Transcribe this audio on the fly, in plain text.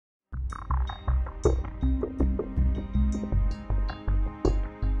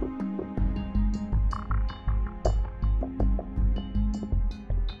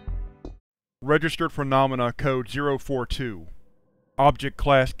Registered Phenomena Code 042. Object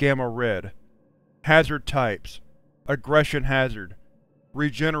Class Gamma Red. Hazard Types: Aggression Hazard,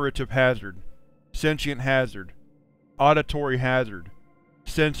 Regenerative Hazard, Sentient Hazard, Auditory Hazard,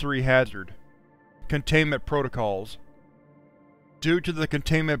 Sensory Hazard. Containment Protocols. Due to the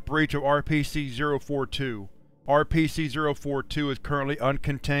containment breach of RPC-042, RPC-042 is currently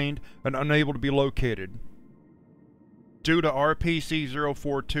uncontained and unable to be located. Due to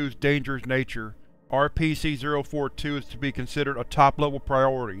RPC-042's dangerous nature, RPC-042 is to be considered a top-level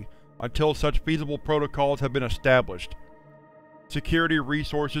priority until such feasible protocols have been established. Security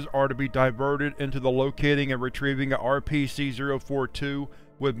resources are to be diverted into the locating and retrieving of RPC-042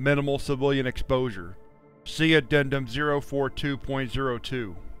 with minimal civilian exposure. See Addendum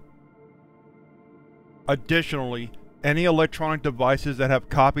 042.02. Additionally, any electronic devices that have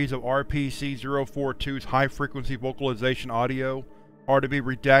copies of RPC-042's high-frequency vocalization audio are to be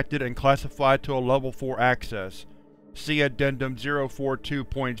redacted and classified to a Level 4 access. See Addendum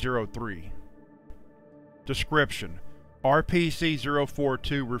 042.03. Description: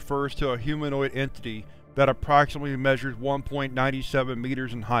 RPC-042 refers to a humanoid entity that approximately measures 1.97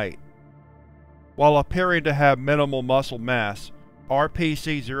 meters in height. While appearing to have minimal muscle mass,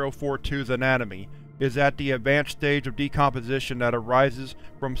 RPC-042's anatomy is at the advanced stage of decomposition that arises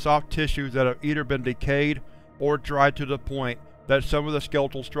from soft tissues that have either been decayed or dried to the point that some of the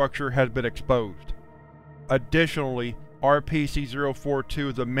skeletal structure has been exposed. Additionally,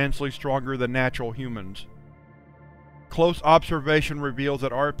 RPC-042 is immensely stronger than natural humans. Close observation reveals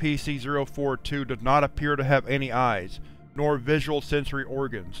that RPC-042 does not appear to have any eyes, nor visual sensory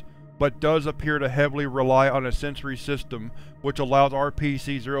organs, but does appear to heavily rely on a sensory system which allows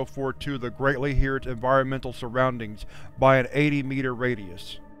RPC-042 to greatly hear its environmental surroundings by an 80-meter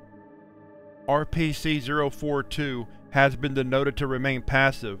radius. RPC-042 has been denoted to remain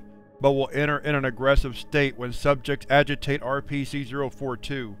passive, but will enter in an aggressive state when subjects agitate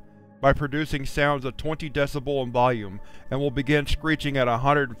RPC-042 by producing sounds of 20 decibel in volume, and will begin screeching at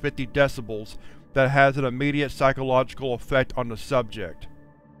 150 decibels that has an immediate psychological effect on the subject.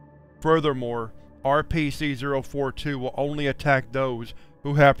 Furthermore, RPC-042 will only attack those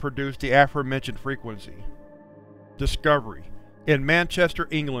who have produced the aforementioned frequency. Discovery: in Manchester,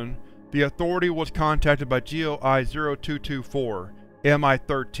 England, the Authority was contacted by GOI-0224,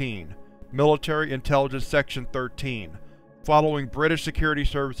 MI-13, Military Intelligence Section 13, following British security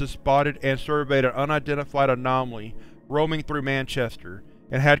services spotted and surveyed an unidentified anomaly roaming through Manchester,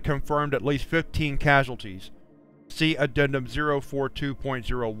 and had confirmed at least 15 casualties. See Addendum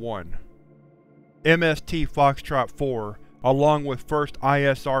 042.01. MST Foxtrot 4, along with 1st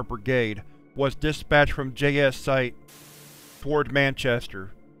ISR Brigade, was dispatched from JS Site towards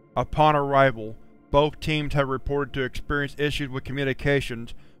Manchester. Upon arrival, both teams have reported to experience issues with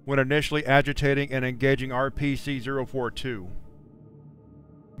communications when initially agitating and engaging RPC-042.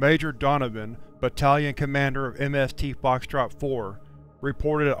 Major Donovan, Battalion Commander of MST Foxtrot 4,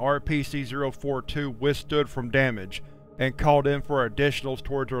 reported that RPC-042 withstood from damage, and called in for additionals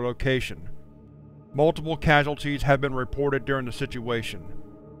towards their location. Multiple casualties have been reported during the situation.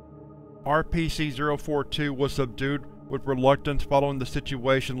 RPC-042 was subdued with reluctance following the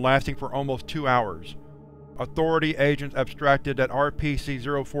situation lasting for almost 2 hours. Authority agents abstracted that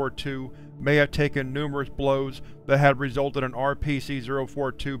RPC-042 may have taken numerous blows that had resulted in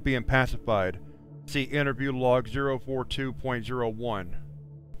RPC-042 being pacified. See Interview Log 042.01.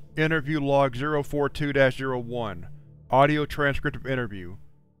 Interview Log 042-01. Audio transcript of interview.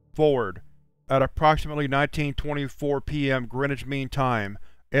 Forward. At approximately 19:24 p.m. Greenwich Mean Time,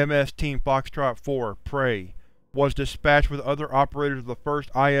 MS Team Foxtrot 4, Prey, was dispatched with other operators of the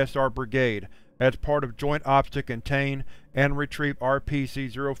 1st ISR Brigade as part of joint ops to contain and retrieve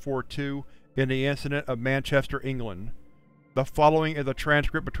RPC-042 in the incident of Manchester, England. The following is a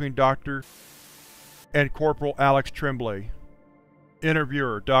transcript between Dr. and Corporal Alex Tremblay.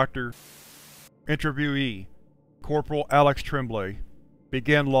 Interviewer: Dr. Interviewee: Corporal Alex Tremblay.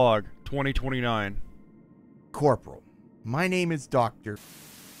 Begin log 2029. Corporal, my name is Dr.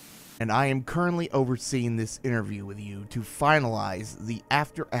 and I am currently overseeing this interview with you to finalize the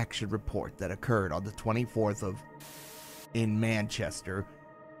after-action report that occurred on the 24th of in Manchester.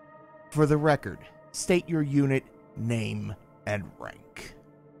 For the record, state your unit, name, and rank.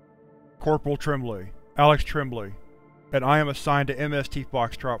 Corporal Tremblay, Alex Tremblay, and I am assigned to MST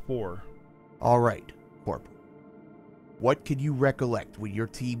Foxtrot 4. Alright, Corporal. What could you recollect when your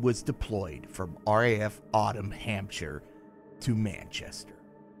team was deployed from RAF Autumn, Hampshire to Manchester?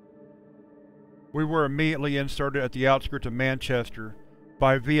 We were immediately inserted at the outskirts of Manchester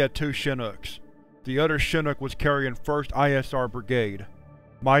by via 2 Chinooks. The other Chinook was carrying 1st ISR Brigade.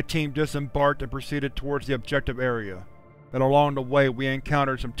 My team disembarked and proceeded towards the objective area, and along the way we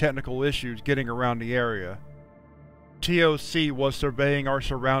encountered some technical issues getting around the area. TOC was surveying our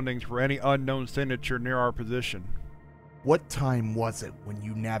surroundings for any unknown signature near our position. What time was it when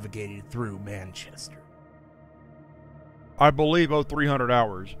you navigated through Manchester? I believe 0300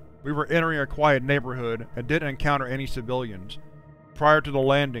 hours. We were entering a quiet neighborhood and didn't encounter any civilians. Prior to the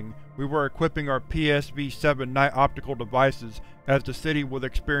landing, we were equipping our PSV-7 night optical devices as the city was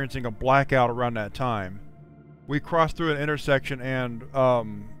experiencing a blackout around that time. We crossed through an intersection and,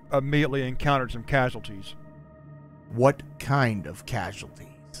 immediately encountered some casualties. What kind of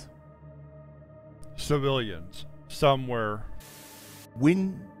casualties? Civilians. Somewhere.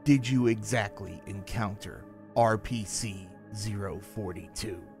 When did you exactly encounter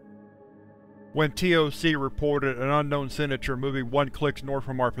RPC-042? When TOC reported an unknown signature moving 1 click north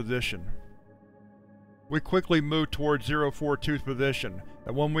from our position. We quickly moved towards 042's position,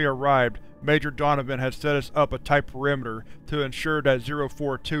 and when we arrived, Major Donovan had set us up a tight perimeter to ensure that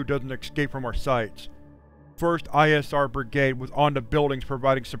 042 doesn't escape from our sights. 1st ISR Brigade was on the buildings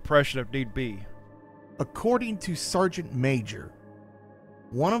providing suppression if need be. According to Sergeant Major,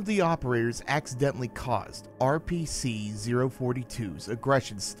 one of the operators accidentally caused RPC-042's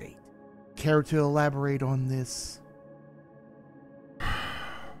aggression state. Care to elaborate on this?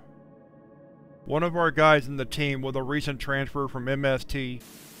 One of our guys in the team was a recent transfer from MST.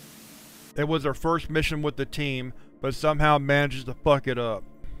 It was their first mission with the team, but somehow manages to fuck it up.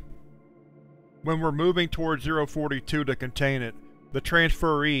 When we're moving towards 042 to contain it, the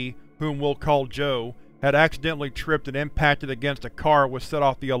transferee, whom we'll call Joe, had accidentally tripped and impacted against a car which set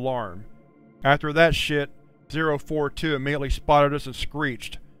off the alarm. After that shit, 042 immediately spotted us and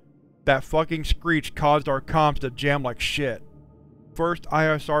screeched. That fucking screech caused our comms to jam like shit. 1st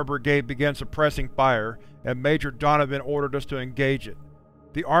ISR Brigade began suppressing fire, and Major Donovan ordered us to engage it.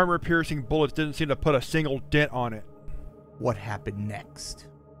 The armor-piercing bullets didn't seem to put a single dent on it. What happened next?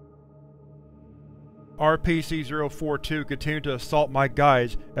 RPC-042 continued to assault my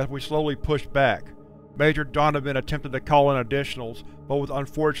guys as we slowly pushed back. Major Donovan attempted to call in additionals, but was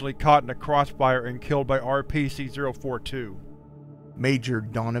unfortunately caught in a crossfire and killed by RPC-042. Major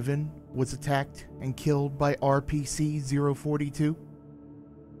Donovan was attacked and killed by RPC-042?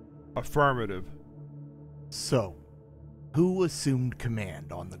 Affirmative. So, who assumed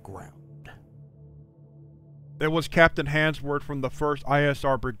command on the ground? It was Captain Hansworth from the 1st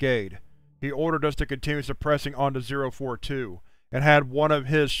ISR Brigade. He ordered us to continue suppressing onto 042, and had one of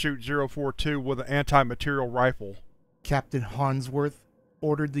his shoot 042 with an anti-material rifle. Captain Hansworth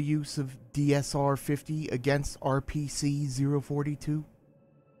ordered the use of DSR-50 against RPC-042?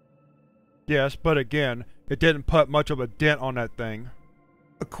 Yes, but again, it didn't put much of a dent on that thing.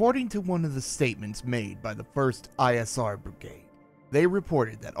 According to one of the statements made by the 1st ISR Brigade, they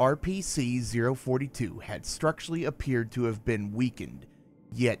reported that RPC-042 had structurally appeared to have been weakened,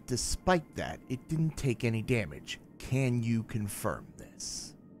 yet despite that, it didn't take any damage. Can you confirm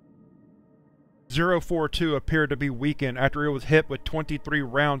this? 042 appeared to be weakened after it was hit with 23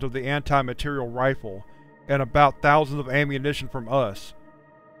 rounds of the anti-material rifle, and about thousands of ammunition from us.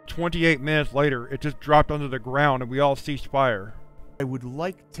 28 minutes later, it just dropped onto the ground and we all ceased fire. I would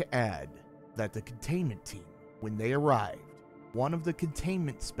like to add that the containment team, when they arrived, one of the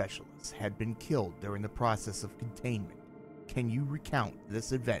containment specialists had been killed during the process of containment. Can you recount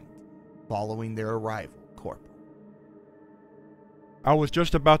this event following their arrival, Corporal? I was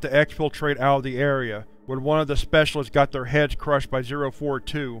just about to exfiltrate out of the area when one of the specialists got their heads crushed by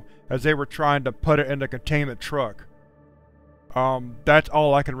 042 as they were trying to put it in the containment truck. That's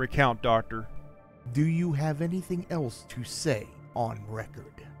all I can recount, Doctor. Do you have anything else to say on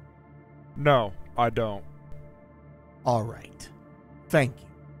record? No, I don't. Alright. Thank you,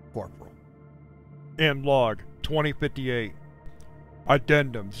 Corporal. End Log 2058.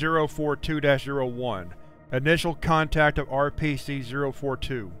 Addendum 042-01. Initial contact of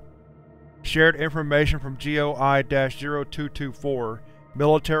RPC-042. Shared information from GOI-0224,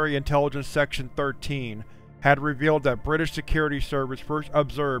 Military Intelligence Section 13, had revealed that British Security Service first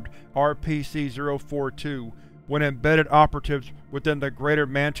observed RPC-042 when embedded operatives within the Greater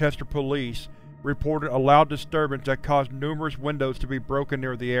Manchester Police reported a loud disturbance that caused numerous windows to be broken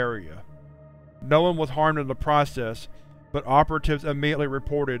near the area. No one was harmed in the process, but operatives immediately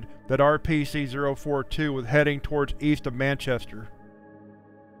reported that RPC-042 was heading towards east of Manchester.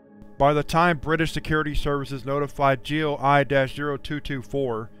 By the time British Security Services notified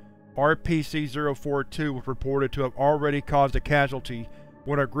GOI-0224, RPC-042 was reported to have already caused a casualty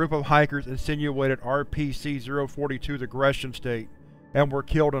when a group of hikers insinuated RPC-042's aggression state, and were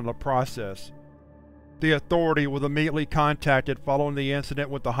killed in the process. The Authority was immediately contacted following the incident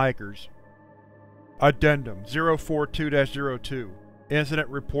with the hikers. Addendum 042-02 Incident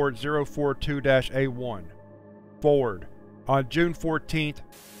Report 042-A1 Forward. On June 14th,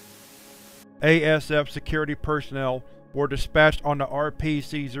 ASF security personnel were dispatched on the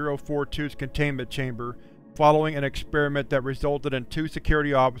RPC-042's containment chamber following an experiment that resulted in 2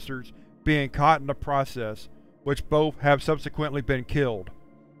 security officers being caught in the process, which both have subsequently been killed,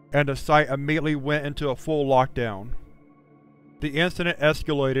 and the site immediately went into a full lockdown. The incident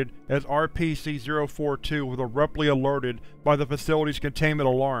escalated as RPC-042 was abruptly alerted by the facility's containment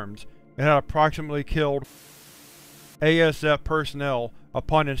alarms and had approximately killed ASF personnel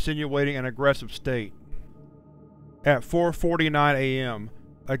upon insinuating an aggressive state. At 4:49 AM,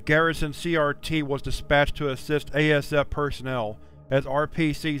 a garrison CRT was dispatched to assist ASF personnel as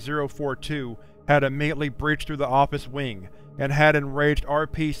RPC-042 had immediately breached through the office wing and had enraged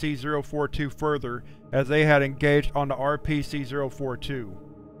RPC-042 further as they had engaged on the RPC-042.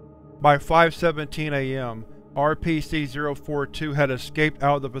 By 5:17 AM, RPC-042 had escaped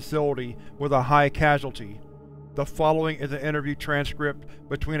out of the facility with a high casualty. The following is an interview transcript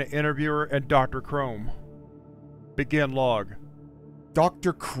between an interviewer and Dr. Chrome. Begin log.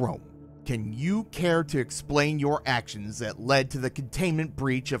 Dr. Chrome, can you care to explain your actions that led to the containment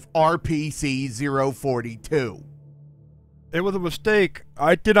breach of RPC-042? It was a mistake.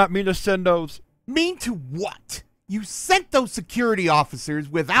 I did not mean to send those… Mean to what? You sent those security officers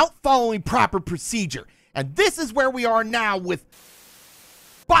without following proper procedure, and this is where we are now with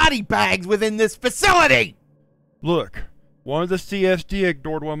body bags within this facility! Look, one of the CSD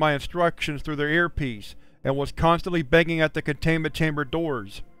ignored one of my instructions through their earpiece and was constantly banging at the containment chamber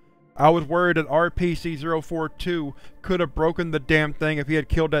doors. I was worried that RPC-042 could have broken the damn thing if he had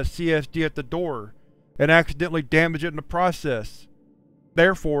killed that CSD at the door, and accidentally damaged it in the process.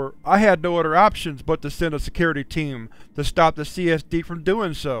 Therefore, I had no other options but to send a security team to stop the CSD from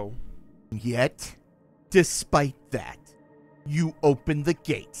doing so. Yet, despite that, you opened the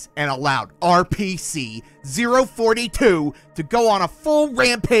gates and allowed RPC-042 to go on a full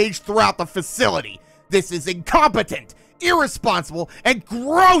rampage throughout the facility. This is incompetent, irresponsible, and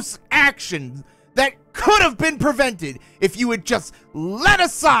gross action that could have been prevented if you had just let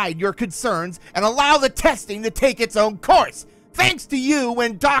aside your concerns and allow the testing to take its own course. Thanks to you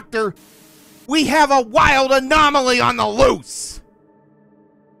and Dr. We have a wild anomaly on the loose!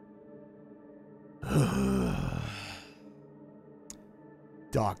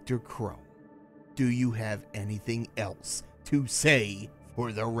 Dr. Chrome, do you have anything else to say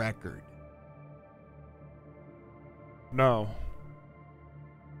for the record? No.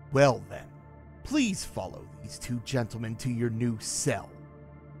 Well then, please follow these 2 gentlemen to your new cell,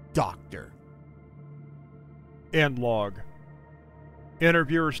 Doctor. End log.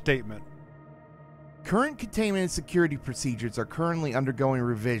 Interviewer statement. Current containment and security procedures are currently undergoing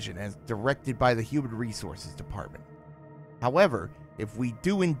revision as directed by the Human Resources Department. However, if we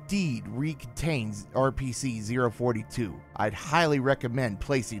do indeed recontain RPC-042, I'd highly recommend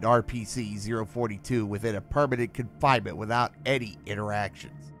placing RPC-042 within a permanent confinement without any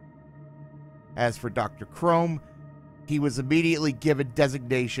interactions. As for Dr. Chrome, he was immediately given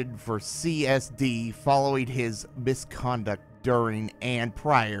designation for CSD following his misconduct during and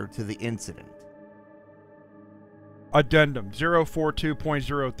prior to the incident. Addendum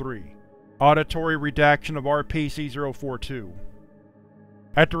 042.03 Auditory redaction of RPC-042.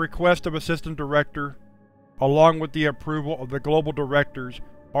 At the request of Assistant Director, along with the approval of the Global Directors,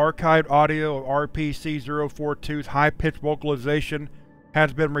 archived audio of RPC-042's high-pitched vocalization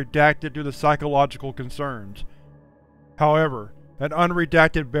has been redacted due to psychological concerns. However, an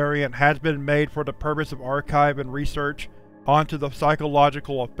unredacted variant has been made for the purpose of archive and research onto the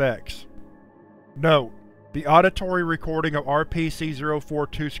psychological effects. Note: the auditory recording of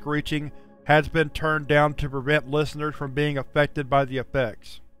RPC-042 screeching has been turned down to prevent listeners from being affected by the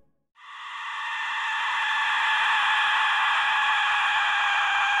effects.